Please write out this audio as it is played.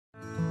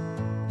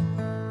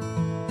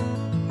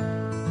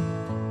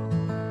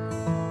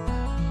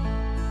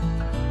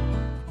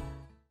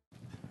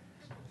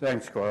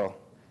Thanks, Carl.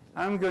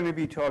 I'm going to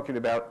be talking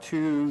about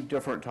two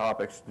different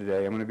topics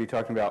today. I'm going to be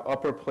talking about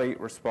upper plate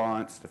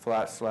response to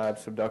flat slab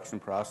subduction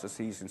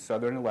processes in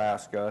southern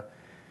Alaska.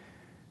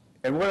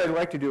 And what I'd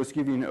like to do is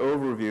give you an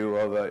overview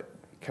of a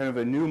kind of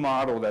a new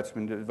model that's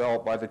been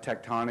developed by the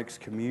tectonics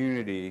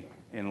community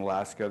in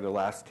Alaska the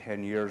last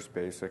 10 years,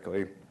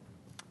 basically.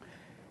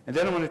 And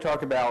then I'm going to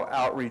talk about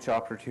outreach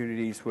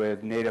opportunities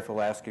with Native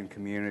Alaskan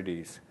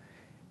communities.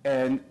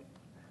 And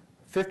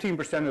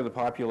 15% of the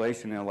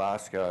population in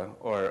Alaska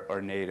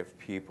are Native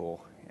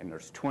people, and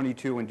there's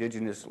 22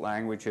 indigenous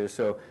languages.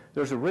 So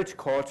there's a rich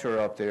culture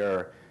up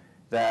there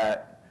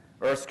that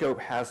EarthScope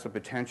has the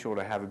potential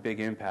to have a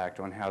big impact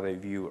on how they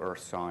view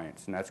earth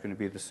science, and that's going to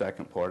be the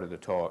second part of the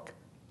talk.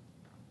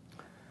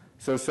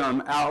 So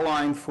some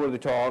outline for the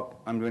talk.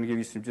 I'm going to give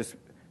you some just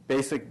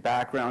basic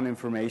background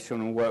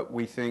information on what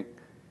we think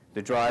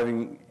the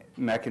driving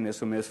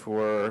mechanism is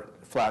for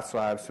flat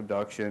slab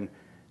subduction.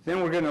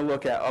 Then we're going to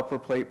look at upper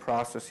plate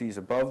processes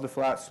above the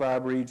flat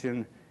slab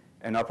region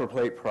and upper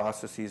plate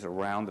processes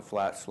around the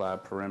flat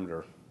slab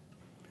perimeter.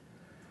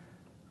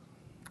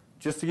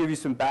 Just to give you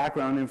some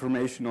background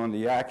information on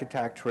the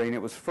Yakutak terrain,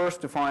 it was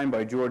first defined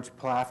by George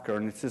Plafker,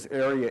 and it's this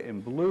area in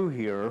blue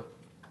here.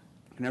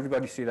 Can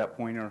everybody see that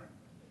pointer?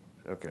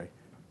 Okay.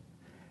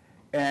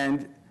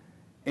 And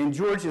in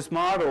George's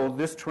model,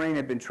 this terrain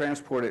had been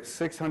transported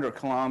 600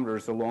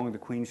 kilometers along the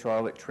Queen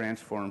Charlotte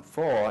Transform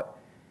Fault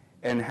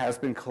and has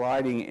been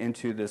colliding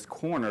into this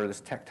corner, this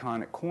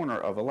tectonic corner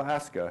of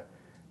Alaska.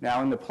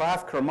 Now, in the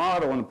Plafker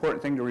model, an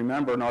important thing to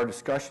remember in our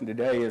discussion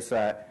today is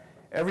that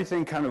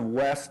everything kind of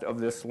west of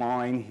this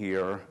line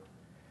here,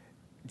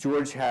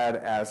 George had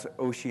as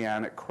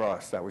oceanic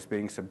crust that was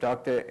being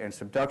subducted, and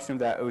subduction of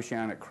that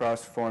oceanic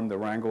crust formed the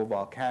Wrangell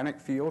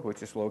volcanic field,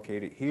 which is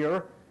located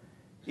here.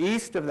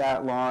 East of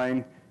that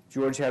line,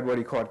 George had what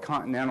he called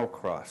continental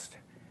crust.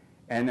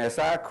 And as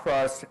that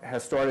crust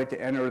has started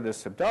to enter the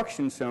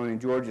subduction zone in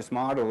George's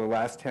model the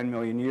last 10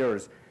 million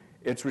years,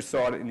 it's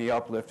resulted in the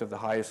uplift of the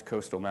highest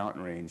coastal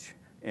mountain range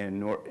in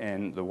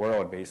the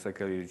world,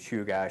 basically, the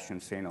Chugach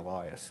and St.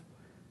 Elias.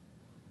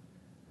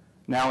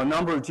 Now, a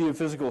number of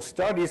geophysical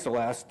studies the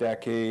last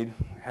decade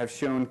have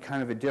shown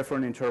kind of a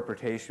different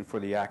interpretation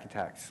for the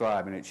Yakutak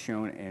slab, and it's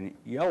shown in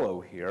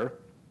yellow here.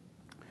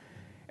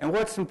 And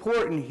what's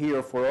important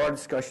here for our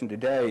discussion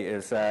today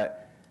is that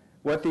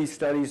what these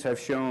studies have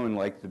shown,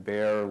 like the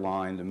Bear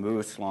line, the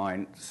Moose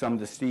line, some of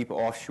the steep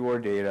offshore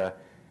data,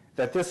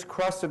 that this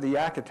crust of the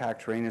Yakutak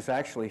terrain is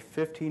actually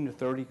 15 to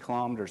 30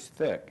 kilometers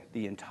thick,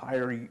 the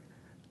entire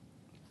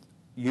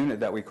unit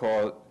that we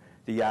call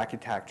the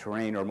Yakutak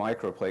terrain or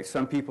microplate.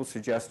 Some people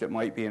suggest it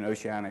might be an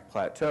oceanic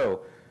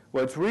plateau.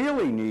 What's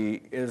really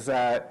neat is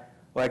that,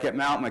 like at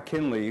Mount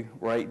McKinley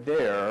right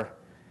there,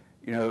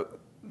 you know,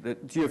 the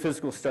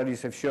geophysical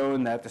studies have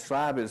shown that the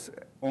slab is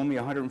only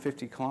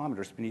 150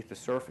 kilometers beneath the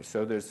surface.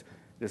 So there's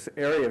this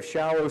area of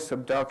shallow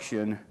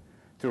subduction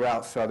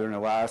throughout southern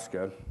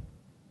Alaska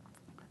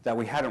that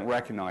we hadn't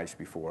recognized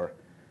before.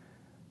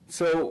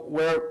 So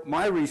where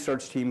my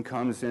research team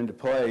comes into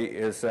play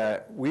is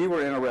that we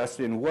were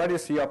interested in what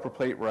is the upper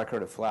plate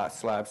record of flat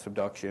slab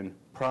subduction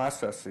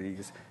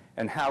processes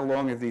and how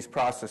long have these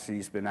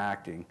processes been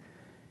acting.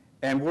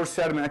 And we're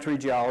sedimentary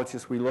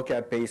geologists. We look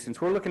at basins.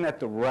 We're looking at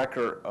the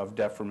record of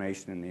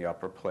deformation in the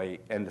upper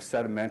plate and the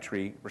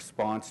sedimentary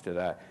response to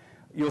that.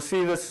 You'll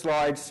see this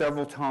slide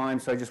several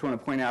times. So I just want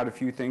to point out a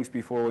few things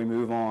before we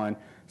move on.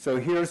 So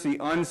here's the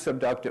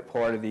unsubducted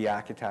part of the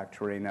Yakutak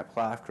terrain that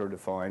Plafker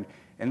defined.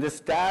 And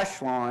this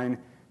dashed line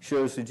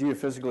shows the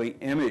geophysically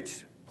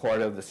imaged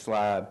part of the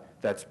slab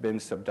that's been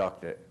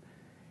subducted.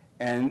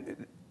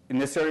 And in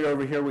this area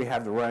over here, we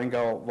have the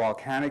Wrangell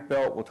volcanic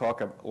belt. We'll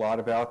talk a lot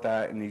about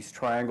that. And these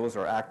triangles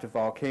are active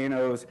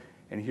volcanoes.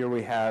 And here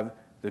we have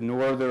the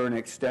northern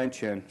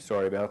extension,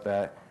 sorry about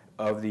that,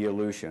 of the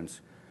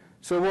Aleutians.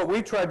 So what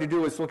we tried to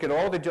do is look at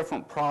all the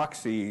different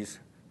proxies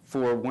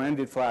for when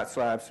did flat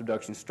slab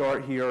subduction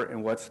start here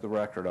and what's the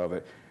record of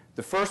it.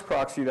 The first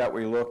proxy that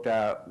we looked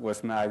at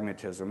was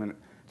magnetism. And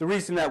the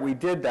reason that we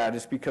did that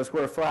is because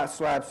where flat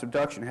slab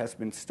subduction has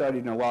been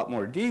studied in a lot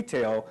more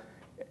detail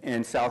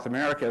in South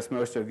America, as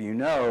most of you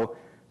know,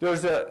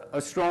 there's a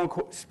strong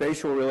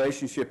spatial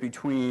relationship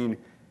between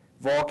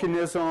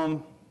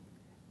volcanism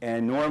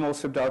and normal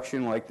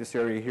subduction, like this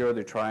area here,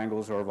 the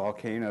triangles are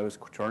volcanoes,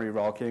 quaternary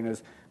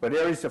volcanoes. But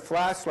areas of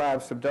flat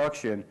slab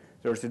subduction,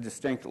 there's a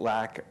distinct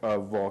lack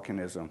of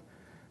volcanism.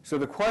 So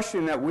the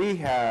question that we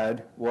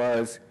had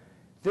was,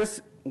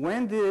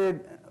 when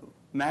did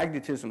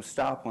magnetism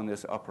stop on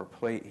this upper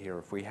plate here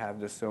if we have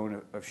this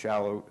zone of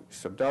shallow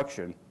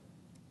subduction?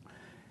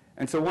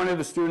 And so one of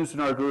the students in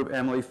our group,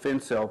 Emily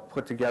Finsell,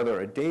 put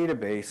together a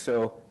database.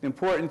 So the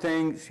important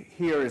thing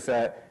here is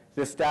that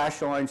this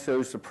dashed line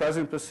shows the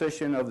present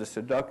position of the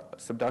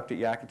subducted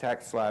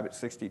Yakutak slab at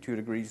 62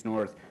 degrees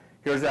north.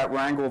 Here's that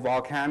Wrangell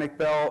volcanic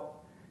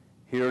belt.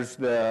 Here's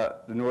the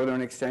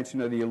northern extension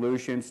of the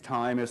Aleutians.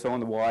 Time is on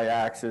the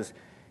y-axis.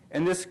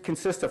 And this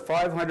consists of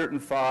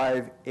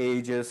 505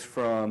 ages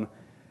from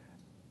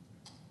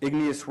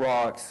igneous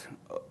rocks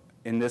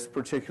in this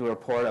particular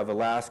part of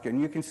Alaska.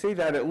 And you can see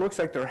that it looks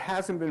like there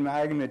hasn't been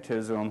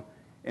magnetism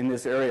in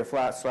this area of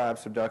flat slab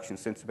subduction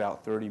since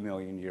about 30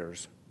 million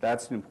years.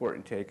 That's an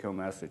important take-home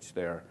message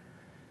there.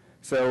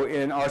 So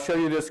I'll show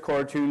you this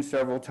cartoon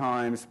several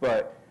times,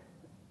 but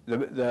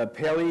the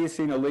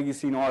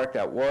Paleocene-Oligocene arc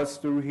that was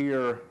through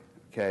here,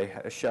 okay,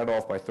 has shut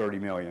off by 30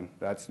 million.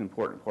 That's an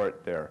important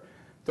part there.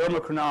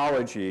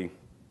 Thermochronology.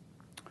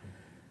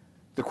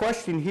 The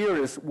question here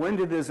is, when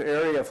did this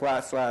area of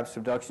flat slab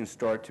subduction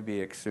start to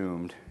be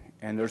exhumed?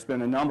 And there's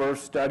been a number of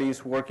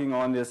studies working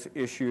on this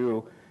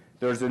issue.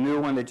 There's a new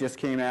one that just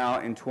came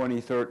out in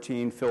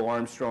 2013, Phil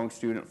Armstrong,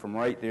 student from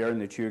right there in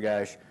the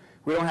Chugach.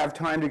 We don't have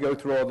time to go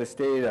through all this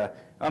data.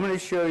 I'm going to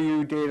show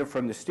you data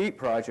from the STEEP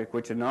project,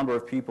 which a number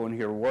of people in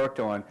here worked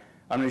on.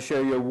 I'm going to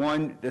show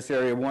you this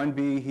area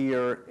 1B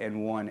here and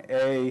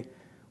 1A.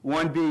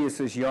 1B is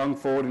this young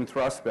fold and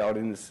thrust belt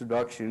in the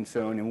subduction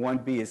zone, and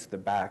 1B is the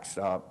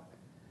backstop.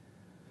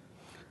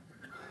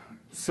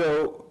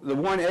 So the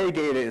 1A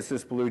data is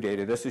this blue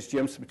data. This is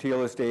Jim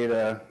Spatila's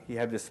data. He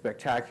had this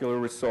spectacular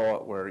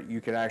result where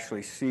you could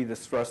actually see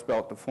this thrust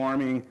belt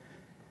deforming.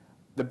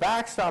 The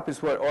backstop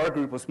is what our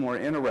group was more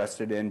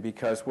interested in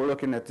because we're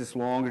looking at this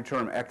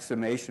longer-term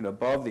exhumation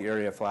above the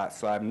area of flat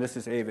slab, and this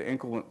is Ava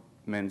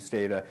Inkelman's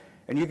data.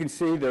 And you can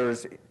see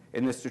there's,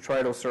 in this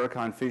detrital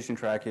zircon fission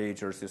track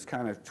age, there's this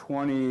kind of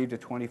 20 to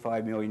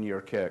 25 million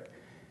year kick.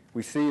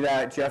 We see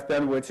that. Jeff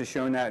Benowitz has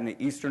shown that in the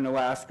eastern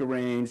Alaska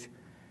range.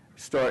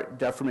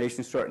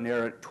 Deformation starting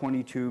there at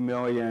 22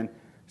 million.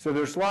 So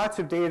there's lots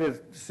of data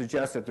to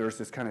suggest that there's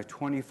this kind of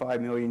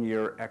 25 million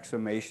year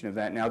exhumation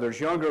event. Now there's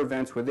younger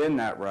events within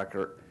that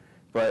record,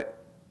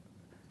 but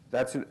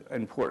that's an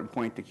important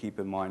point to keep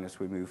in mind as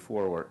we move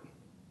forward.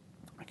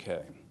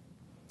 Okay.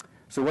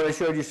 So what I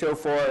showed you so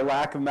far,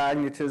 lack of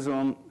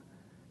magnetism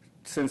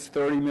since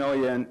 30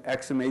 million,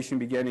 exhumation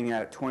beginning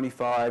at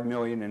 25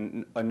 million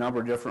in a number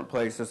of different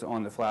places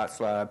on the flat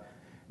slab.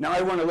 Now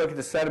I want to look at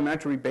the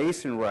sedimentary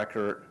basin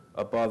record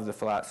above the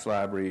flat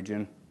slab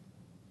region.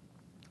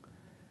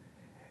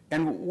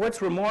 And what's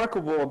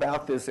remarkable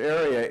about this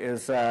area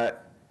is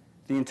that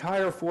the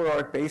entire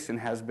Four-Arc Basin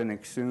has been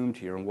exhumed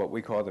here in what we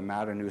call the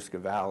Matanuska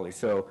Valley.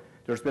 So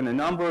there's been a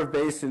number of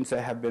basins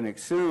that have been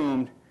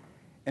exhumed,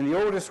 and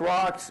the oldest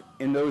rocks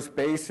in those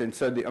basins,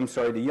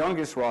 the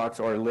youngest rocks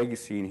are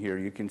Oligocene here.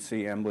 You can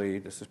see Emily,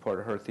 this is part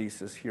of her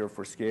thesis here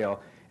for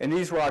scale. And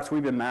these rocks,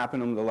 we've been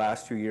mapping them the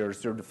last 2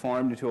 years. They're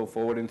deformed into a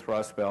fold and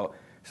thrust belt.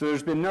 So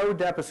there's been no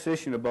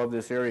deposition above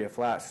this area of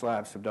flat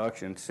slab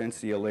subduction since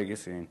the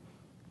Oligocene.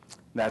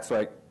 That's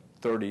like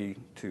 30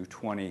 to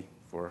 20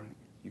 for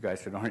you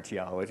guys that aren't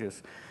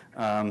geologists.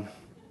 I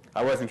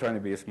wasn't trying to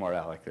be a smart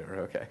aleck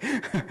there, okay.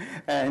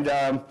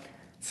 And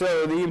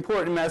so the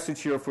important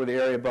message here for the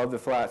area above the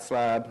flat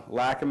slab,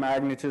 lack of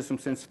magnetism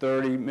since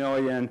 30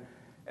 million,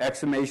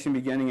 exhumation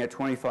beginning at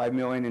 25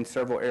 million in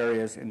several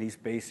areas, and these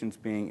basins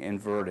being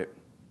inverted.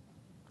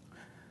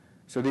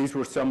 So these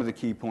were some of the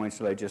key points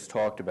that I just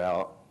talked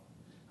about.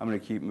 I'm going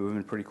to keep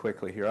moving pretty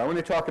quickly here. I want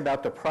to talk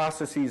about the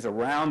processes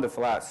around the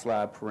flat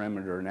slab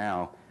perimeter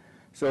now.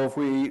 So if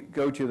we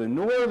go to the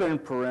northern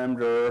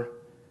perimeter,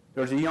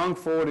 there's a young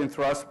fold and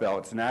thrust belt.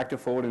 It's an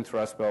active fold and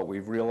thrust belt.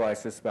 We've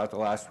realized this about the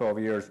last 12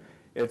 years.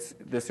 It's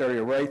this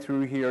area right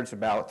through here. It's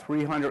about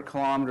 300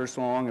 kilometers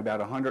long,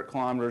 about 100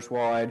 kilometers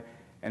wide,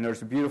 and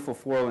there's a beautiful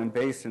foreland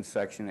basin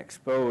section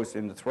exposed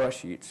in the thrust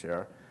sheets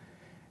there.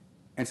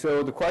 And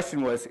so the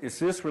question was, is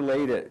this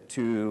related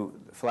to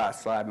the flat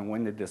slab, and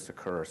when did this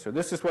occur? So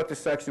this is what the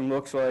section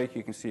looks like.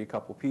 You can see a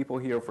couple people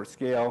here for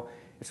scale.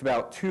 It's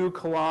about 2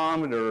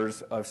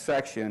 kilometers of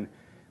section.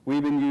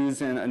 We've been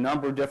using a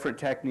number of different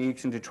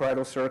techniques in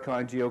detrital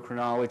zircon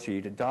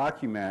geochronology to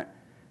document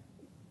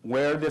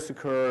where this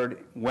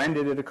occurred, when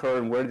did it occur,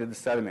 and where did the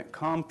sediment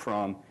come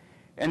from.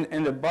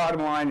 And the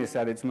bottom line is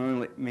that it's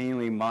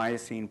mainly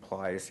Miocene,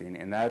 Pliocene,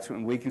 and that's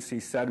when we can see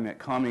sediment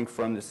coming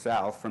from the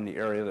south, from the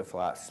area of the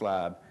flat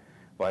slab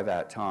by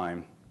that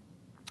time.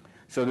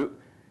 So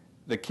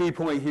the key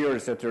point here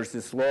is that there's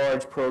this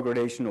large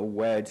progradational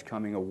wedge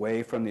coming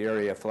away from the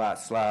area of flat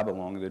slab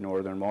along the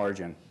northern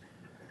margin.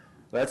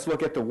 Let's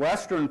look at the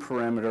western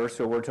perimeter.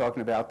 So we're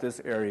talking about this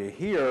area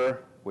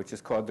here, which is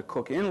called the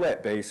Cook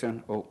Inlet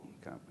Basin. Oh,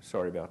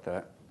 sorry about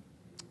that.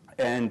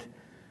 And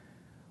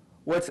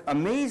what's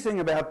amazing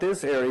about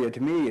this area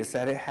to me is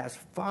that it has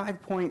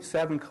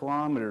 5.7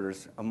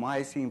 kilometers of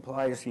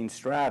Miocene-Pliocene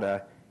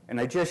strata, and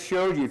I just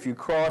showed you if you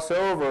cross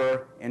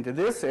over into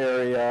this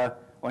area,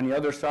 on the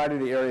other side of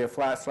the area of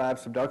flat slab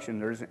subduction,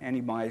 there isn't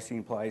any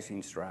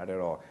Miocene-Pliocene strata at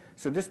all.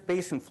 So this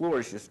basin floor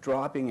is just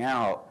dropping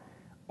out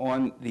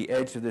on the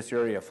edge of this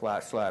area of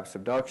flat slab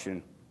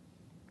subduction.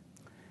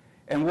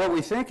 And what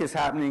we think is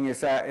happening is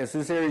that as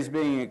this area is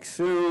being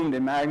exhumed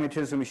and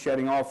magnetism is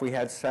shedding off, we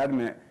had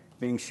sediment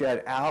being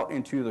shed out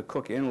into the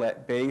Cook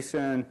Inlet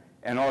Basin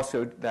and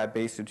also that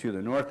basin to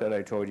the north that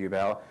I told you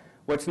about.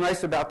 What's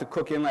nice about the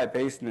Cook Inlet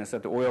Basin is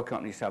that the oil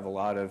companies have a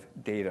lot of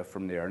data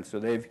from there. And so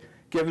they've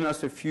given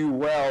us a few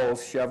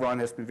wells. Chevron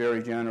has been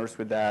very generous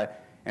with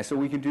that. And so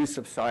we can do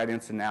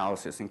subsidence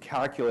analysis and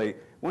calculate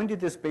when did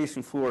this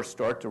basin floor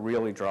start to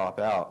really drop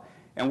out.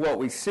 And what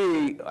we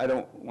see, I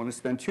don't want to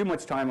spend too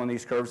much time on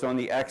these curves. On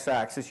the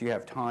x-axis, you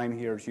have time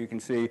here, as you can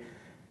see.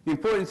 The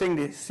important thing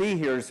to see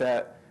here is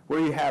that where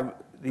you have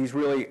these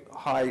really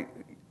high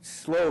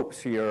slopes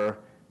here,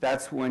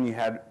 that's when you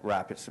had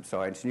rapid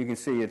subsidence. And you can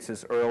see it's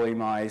this early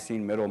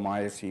Miocene, middle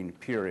Miocene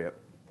period.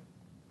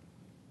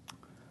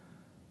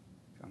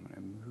 I'm going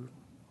to move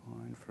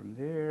on from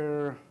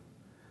there.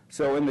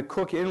 So in the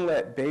Cook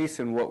Inlet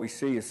Basin, what we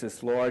see is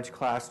this large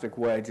clastic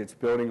wedge. It's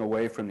building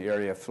away from the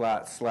area of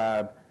flat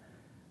slab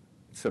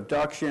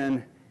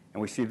subduction,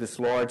 and we see this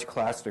large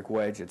clastic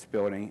wedge it's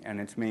building,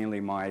 and it's mainly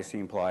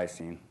Miocene,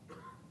 Pliocene.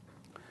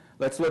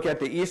 Let's look at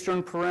the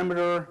eastern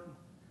perimeter.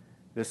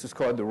 This is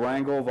called the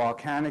Wrangell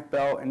Volcanic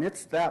Belt, and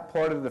it's that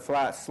part of the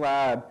flat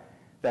slab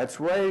that's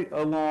right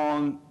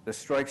along the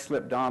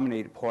strike-slip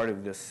dominated part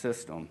of this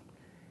system.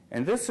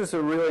 And this is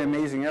a really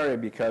amazing area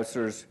because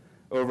there's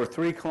over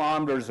 3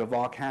 kilometers of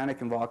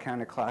volcanic and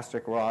volcanic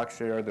clastic rocks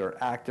there. There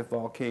are active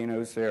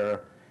volcanoes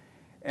there.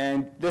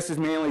 And this is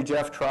mainly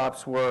Jeff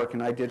Tropp's work,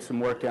 and I did some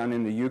work down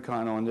in the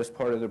Yukon on this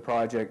part of the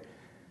project.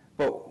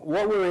 But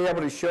what we were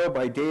able to show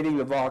by dating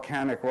the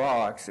volcanic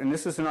rocks, and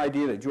this is an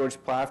idea that George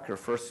Plafker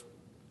first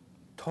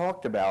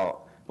talked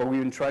about, but we've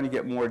been trying to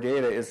get more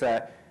data, is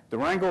that the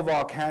Wrangell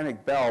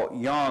Volcanic Belt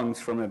youngs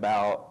from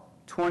about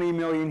 20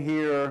 million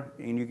here,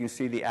 and you can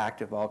see the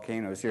active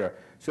volcanoes here.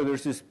 So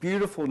there's this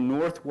beautiful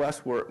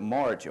northwestward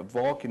march of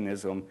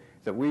volcanism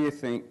that we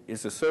think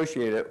is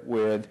associated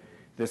with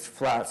this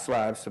flat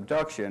slab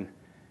subduction.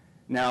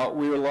 Now,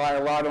 we rely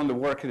a lot on the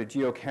work of the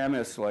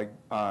geochemists like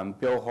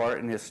Bill Hart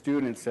and his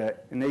students,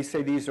 and they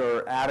say these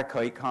are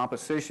atticite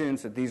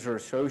compositions, that these are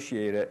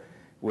associated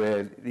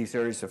with these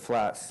areas of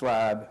flat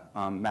slab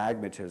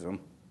magmatism.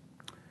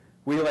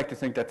 We like to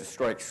think that the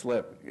strike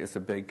slip is a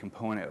big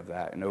component of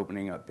that in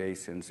opening up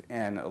basins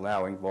and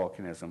allowing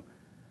volcanism.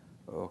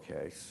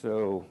 Okay,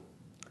 so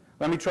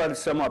let me try to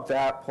sum up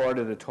that part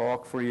of the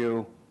talk for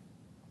you.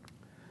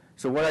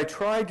 So what I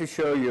tried to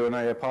show you, and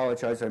I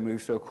apologize I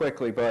moved so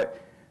quickly,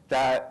 but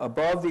that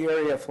above the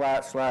area of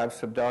flat slab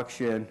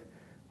subduction,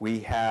 we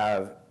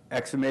have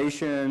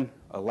exhumation,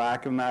 a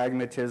lack of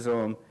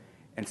magmatism,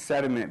 and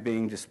sediment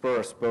being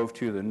dispersed both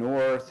to the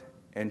north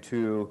and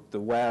to the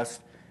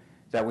west,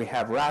 that we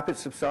have rapid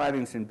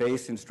subsidence in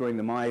basins during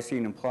the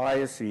Miocene and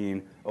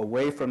Pliocene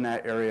away from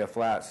that area of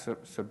flat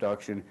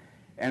subduction.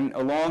 And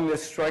along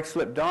this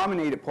strike-slip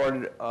dominated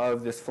part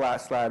of this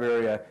flat slab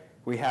area,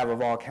 we have a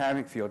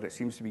volcanic field that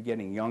seems to be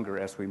getting younger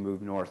as we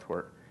move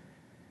northward.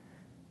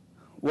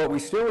 What we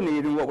still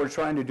need, and what we're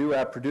trying to do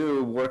at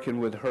Purdue, working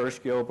with Hirsch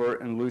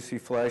Gilbert and Lucy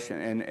Flesch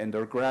and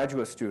their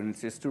graduate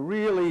students, is to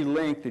really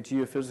link the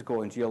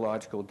geophysical and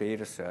geological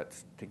data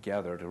sets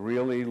together, to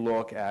really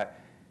look at,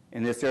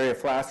 in this area of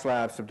flat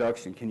slab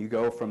subduction, can you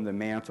go from the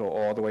mantle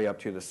all the way up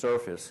to the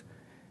surface?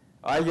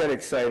 I get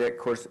excited, of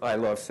course, I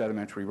love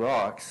sedimentary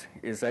rocks,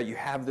 is that you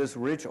have this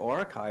rich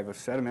archive of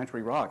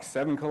sedimentary rocks,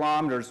 7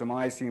 kilometers of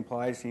Miocene,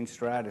 Pliocene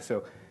strata.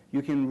 So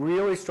you can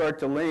really start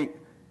to link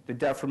the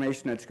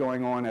deformation that's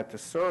going on at the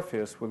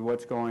surface with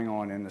what's going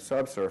on in the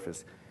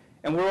subsurface.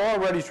 And we're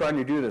already trying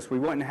to do this. We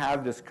wouldn't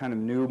have this kind of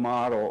new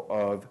model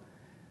of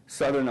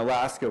southern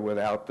Alaska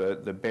without the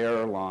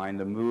bear line,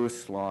 the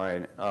moose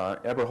line,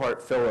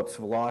 Eberhard Phillips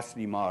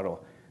velocity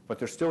model. But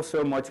there's still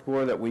so much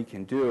more that we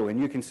can do. And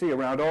you can see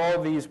around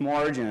all these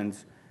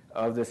margins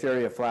of this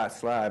area of flat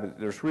slab,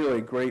 there's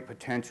really great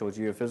potential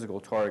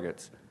geophysical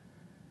targets.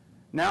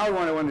 Now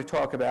what I want to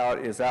talk about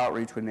is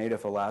outreach with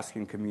Native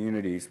Alaskan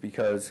communities,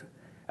 because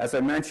as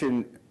I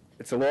mentioned,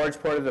 it's a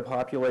large part of the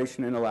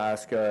population in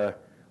Alaska.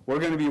 We're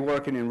going to be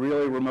working in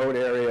really remote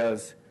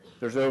areas.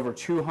 There's over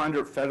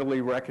 200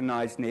 federally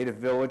recognized Native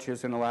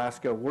villages in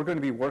Alaska. We're going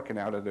to be working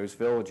out of those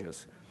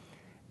villages.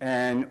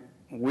 And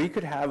we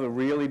could have a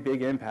really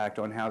big impact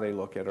on how they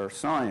look at our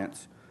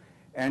science.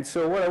 And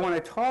so what I want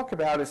to talk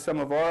about is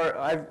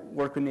I've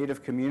worked with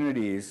Native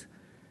communities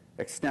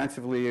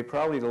extensively,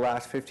 probably the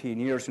last 15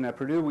 years. And at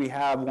Purdue, we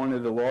have one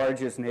of the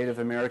largest Native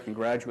American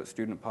graduate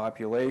student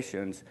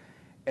populations,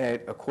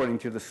 according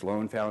to the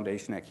Sloan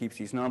Foundation that keeps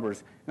these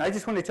numbers. And I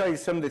just want to tell you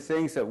some of the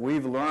things that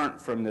we've learned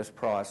from this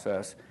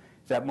process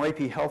that might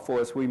be helpful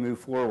as we move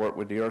forward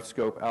with the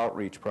EarthScope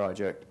outreach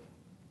project.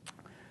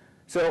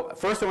 So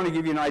first I want to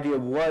give you an idea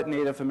of what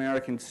Native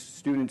American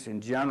students in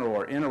general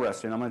are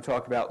interested in. I'm going to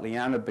talk about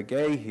Leanna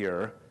Begay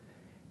here.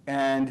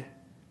 And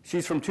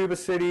she's from Tuba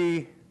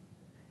City.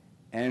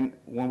 And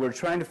when we're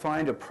trying to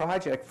find a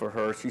project for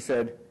her, she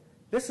said,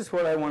 this is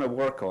what I want to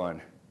work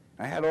on.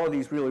 I had all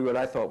these really what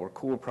I thought were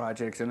cool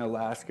projects in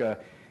Alaska.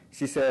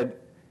 She said,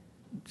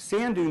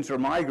 sand dunes are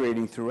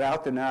migrating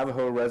throughout the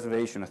Navajo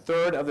reservation. A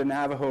third of the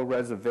Navajo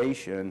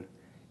reservation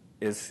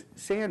is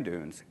sand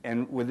dunes.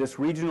 And with this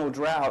regional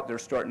drought, they're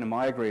starting to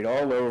migrate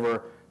all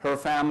over. Her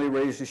family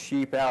raises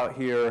sheep out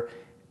here.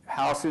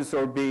 Houses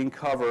are being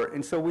covered.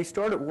 And so we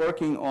started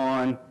working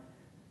on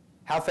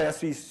how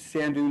fast these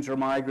sand dunes are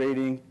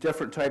migrating,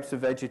 different types of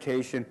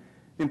vegetation.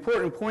 The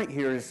important point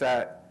here is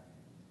that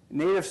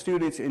Native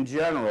students in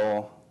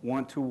general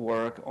want to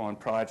work on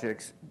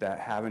projects that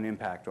have an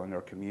impact on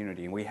their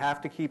community. And we have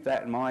to keep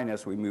that in mind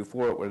as we move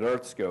forward with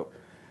EarthScope.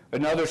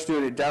 Another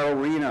student,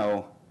 Daryl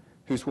Reno,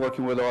 who's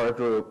working with our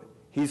group,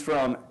 he's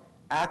from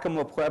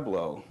Acoma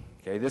Pueblo.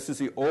 Okay, this is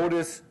the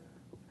oldest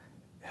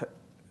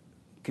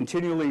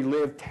continually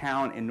lived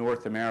town in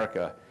North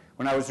America.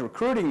 When I was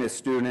recruiting this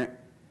student,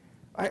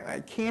 I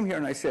came here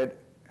and I said,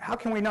 how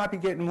can we not be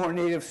getting more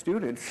Native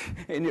students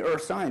in the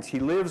earth science? He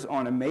lives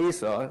on a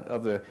mesa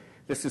of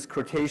this is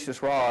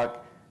Cretaceous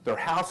rock. Their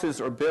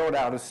houses are built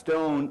out of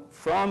stone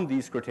from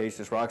these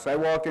Cretaceous rocks. I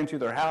walked into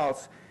their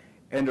house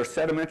and their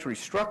sedimentary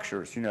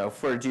structures, you know,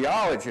 for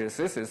geologists,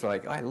 this is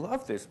like, I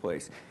love this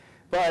place.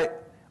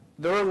 But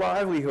their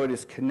livelihood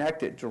is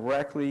connected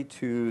directly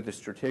to the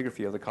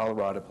stratigraphy of the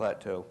Colorado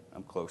Plateau.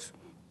 I'm close.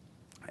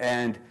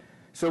 And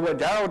so what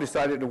Darryl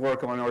decided to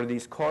work on are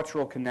these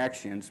cultural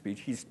connections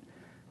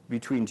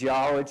between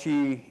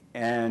geology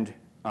and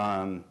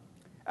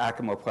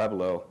Acoma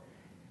Pueblo.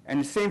 And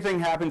the same thing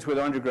happens with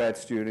undergrad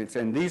students.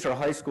 And these are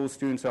high school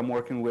students I'm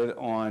working with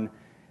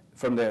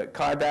from the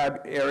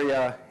Kaibab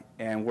area.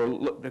 And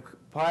the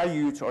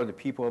Paiutes are the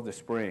people of the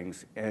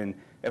springs. And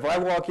if I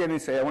walk in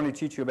and say, I want to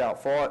teach you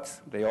about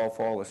faults, they all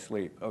fall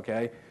asleep,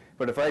 okay?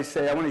 But if I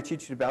say, I want to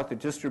teach you about the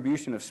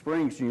distribution of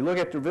springs, and you look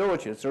at their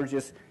villages,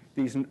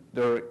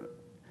 their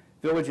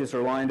villages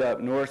are lined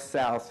up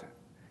north-south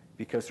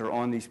because they're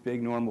on these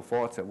big normal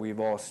faults that we've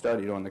all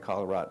studied on the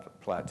Colorado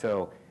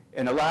Plateau.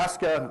 In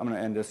Alaska, I'm going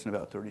to end this in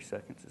about 30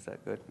 seconds. Is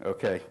that good?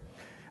 Okay.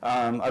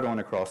 I don't want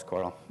to cross,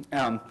 Carl.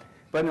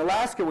 But in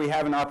Alaska, we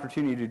have an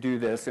opportunity to do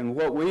this, and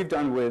what we've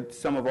done with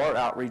some of our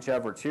outreach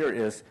efforts here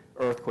is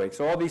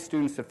earthquakes. All these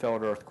students have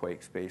felt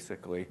earthquakes,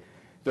 basically.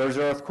 There's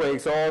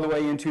earthquakes all the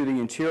way into the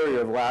interior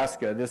of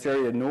Alaska, this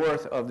area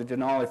north of the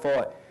Denali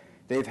Fault.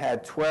 They've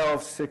had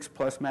 12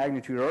 6+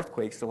 magnitude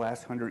earthquakes the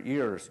last 100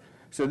 years.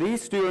 So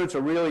these students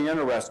are really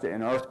interested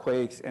in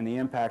earthquakes and the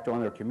impact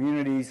on their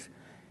communities.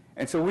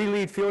 And so we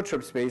lead field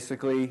trips,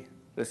 basically.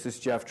 This is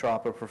Jeff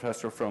Trop, a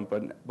professor from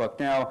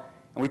Bucknell.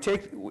 And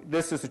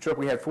this is a trip,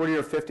 we had 40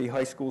 or 50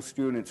 high school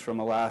students from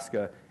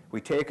Alaska.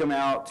 We take them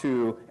out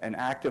to an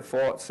active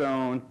fault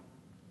zone.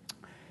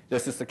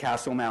 This is the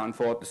Castle Mountain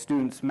Fault. The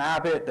students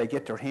map it. They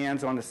get their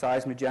hands on the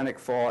seismogenic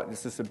fault.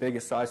 This is the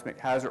biggest seismic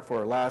hazard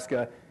for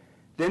Alaska.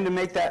 Then to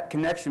make that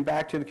connection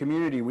back to the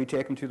community, we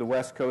take them to the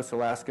West Coast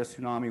Alaska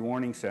Tsunami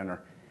Warning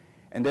Center.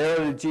 And there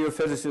the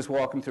geophysicists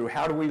walk them through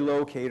how do we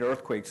locate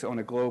earthquakes on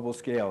a global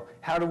scale?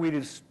 How do we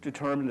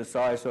determine the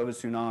size of a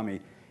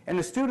tsunami? And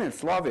the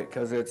students love it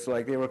because it's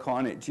like they were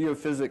calling it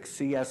geophysics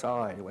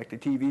CSI, like the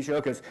TV show,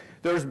 because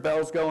there's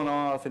bells going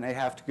off and they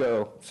have to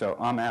go. So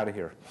I'm out of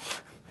here.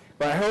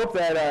 But I hope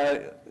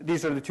that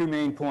these are the two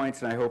main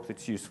points, and I hope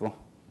it's useful.